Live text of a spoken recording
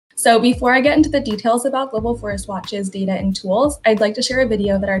So before I get into the details about Global Forest Watch's data and tools, I'd like to share a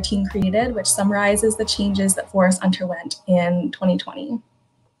video that our team created, which summarizes the changes that forests underwent in 2020.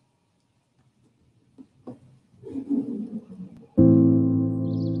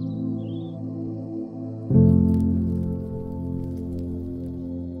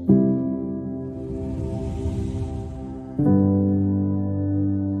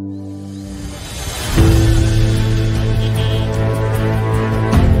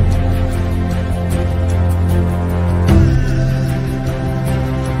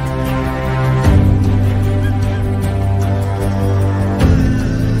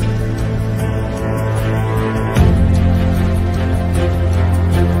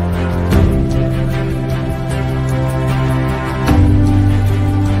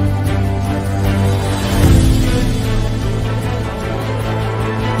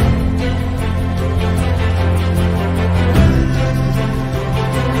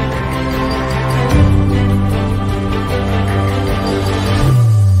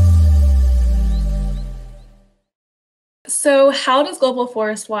 So how does Global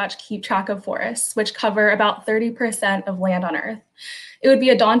Forest Watch keep track of forests, which cover about 30% of land on Earth? It would be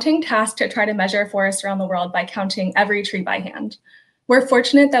a daunting task to try to measure forests around the world by counting every tree by hand. We're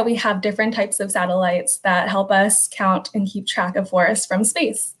fortunate that we have different types of satellites that help us count and keep track of forests from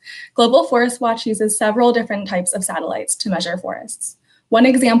space. Global Forest Watch uses several different types of satellites to measure forests. One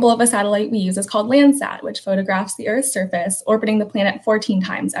example of a satellite we use is called Landsat, which photographs the Earth's surface, orbiting the planet 14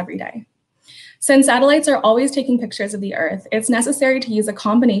 times every day. Since satellites are always taking pictures of the Earth, it's necessary to use a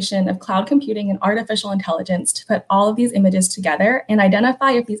combination of cloud computing and artificial intelligence to put all of these images together and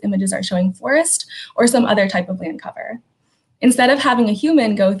identify if these images are showing forest or some other type of land cover. Instead of having a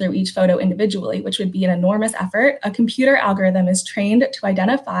human go through each photo individually, which would be an enormous effort, a computer algorithm is trained to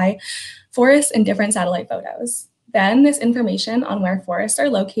identify forests in different satellite photos. Then this information on where forests are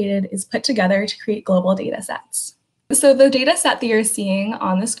located is put together to create global data sets. So the data set that you're seeing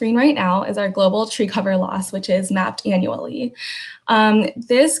on the screen right now is our global tree cover loss, which is mapped annually.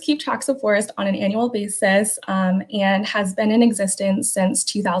 This keeps tracks of forest on an annual basis and has been in existence since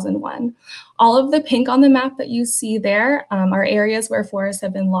 2001. All of the pink on the map that you see there are areas where forests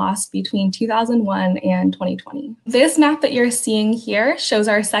have been lost between 2001 and 2020. This map that you're seeing here shows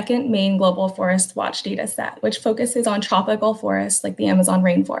our second main Global Forest Watch data set, which focuses on tropical forests like the Amazon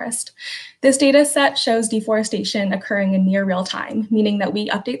rainforest. This data set shows deforestation occurring in near real time, meaning that we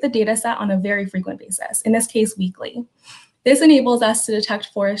update the data set on a very frequent basis, in this case, weekly. This enables us to detect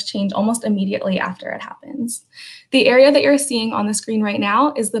forest change almost immediately after it happens. The area that you're seeing on the screen right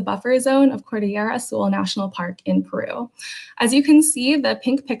now is the buffer zone of Cordillera Azul National Park in Peru. As you can see, the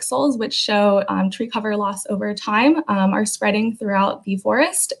pink pixels, which show tree cover loss over time, are spreading throughout the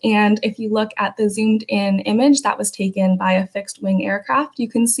forest. And if you look at the zoomed in image that was taken by a fixed wing aircraft, you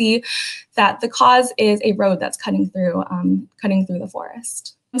can see that the cause is a road that's cutting through the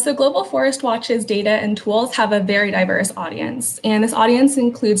forest. So Global Forest Watch's data and tools have a very diverse audience, and this audience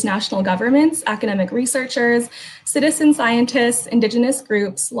includes national governments, academic researchers, citizen scientists, indigenous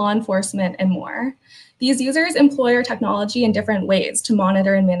groups, law enforcement, and more. These users employ our technology in different ways to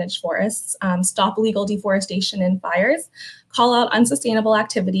monitor and manage forests, stop illegal deforestation and fires, call out unsustainable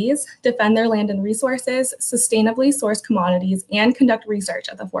activities, defend their land and resources, sustainably source commodities, and conduct research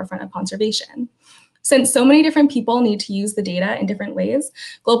at the forefront of conservation. Since so many different people need to use the data in different ways,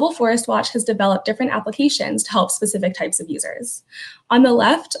 Global Forest Watch has developed different applications to help specific types of users. On the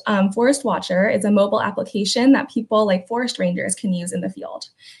left, Forest Watcher is a mobile application that people like forest rangers can use in the field.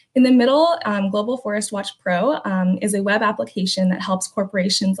 In the middle, Global Forest Watch Pro is a web application that helps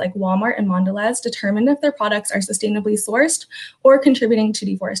corporations like Walmart and Mondelez determine if their products are sustainably sourced or contributing to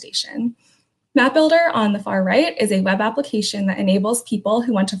deforestation. Map Builder on the far right is a web application that enables people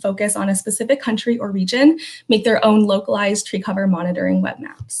who want to focus on a specific country or region make their own localized tree cover monitoring web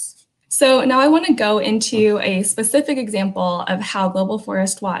maps. So now I want to go into a specific example of how Global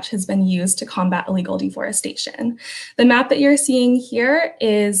Forest Watch has been used to combat illegal deforestation. The map that you're seeing here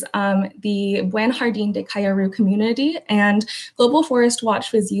is the Buen Jardín de Cayaru community, and Global Forest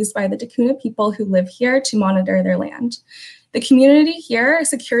Watch was used by the Ticuna people who live here to monitor their land. The community here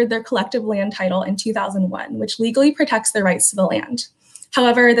secured their collective land title in 2001, which legally protects their rights to the land.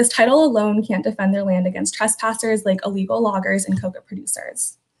 However, this title alone can't defend their land against trespassers like illegal loggers and coca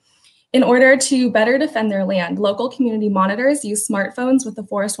producers. In order to better defend their land, local community monitors use smartphones with the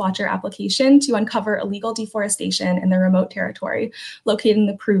Forest Watcher application to uncover illegal deforestation in their remote territory located in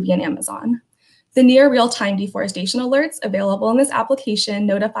the Peruvian Amazon. The near real-time deforestation alerts available in this application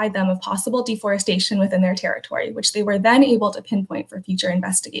notified them of possible deforestation within their territory, which they were then able to pinpoint for future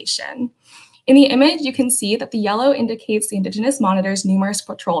investigation. In the image, you can see that the yellow indicates the Indigenous monitors' numerous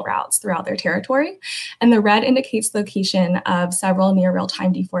patrol routes throughout their territory, and the red indicates the location of several near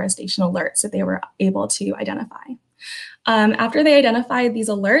real-time deforestation alerts that they were able to identify. After they identified these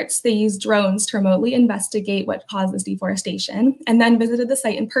alerts, they used drones to remotely investigate what causes deforestation, and then visited the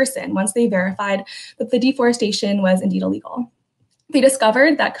site in person once they verified that the deforestation was indeed illegal. They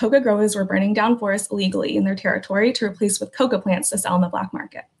discovered that coca growers were burning down forests illegally in their territory to replace with coca plants to sell in the black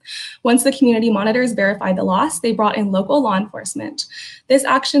market. Once the community monitors verified the loss, they brought in local law enforcement. This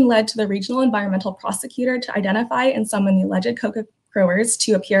action led to the regional environmental prosecutor to identify and summon the alleged coca growers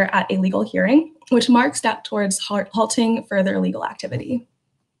to appear at a legal hearing, which marked a step towards halting further illegal activity.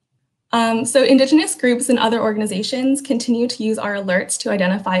 So Indigenous groups and other organizations continue to use our alerts to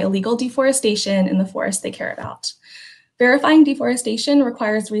identify illegal deforestation in the forests they care about. Verifying deforestation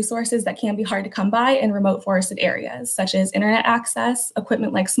requires resources that can be hard to come by in remote forested areas, such as internet access,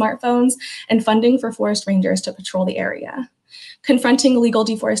 equipment like smartphones, and funding for forest rangers to patrol the area. Confronting illegal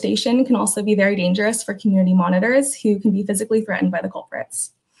deforestation can also be very dangerous for community monitors who can be physically threatened by the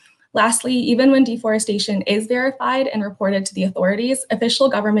culprits. Lastly, even when deforestation is verified and reported to the authorities, official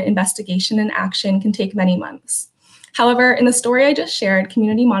government investigation and action can take many months. However, in the story I just shared,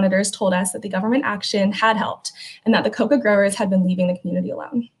 community monitors told us that the government action had helped and that the coca growers had been leaving the community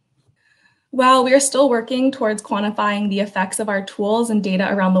alone. While we are still working towards quantifying the effects of our tools and data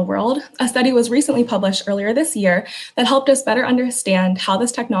around the world, a study was recently published earlier this year that helped us better understand how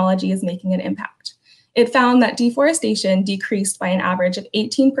this technology is making an impact. It found that deforestation decreased by an average of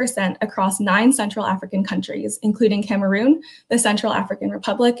 18% across 9 Central African countries, including Cameroon, the Central African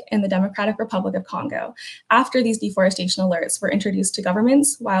Republic, and the Democratic Republic of Congo, after these deforestation alerts were introduced to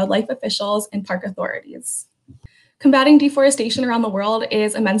governments, wildlife officials, and park authorities. Combating deforestation around the world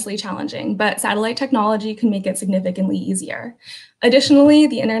is immensely challenging, but satellite technology can make it significantly easier. Additionally,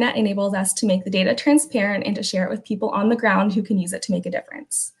 the internet enables us to make the data transparent and to share it with people on the ground who can use it to make a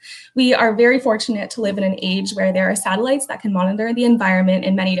difference. We are very fortunate to live in an age where there are satellites that can monitor the environment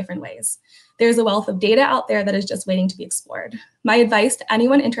in many different ways. There's a wealth of data out there that is just waiting to be explored. My advice to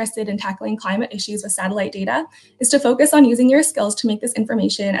anyone interested in tackling climate issues with satellite data is to focus on using your skills to make this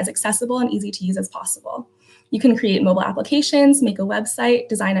information as accessible and easy to use as possible. You can create mobile applications, make a website,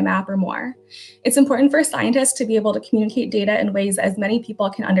 design a map, or more. It's important for scientists to be able to communicate data in ways as many people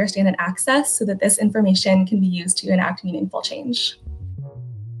can understand and access so that this information can be used to enact meaningful change.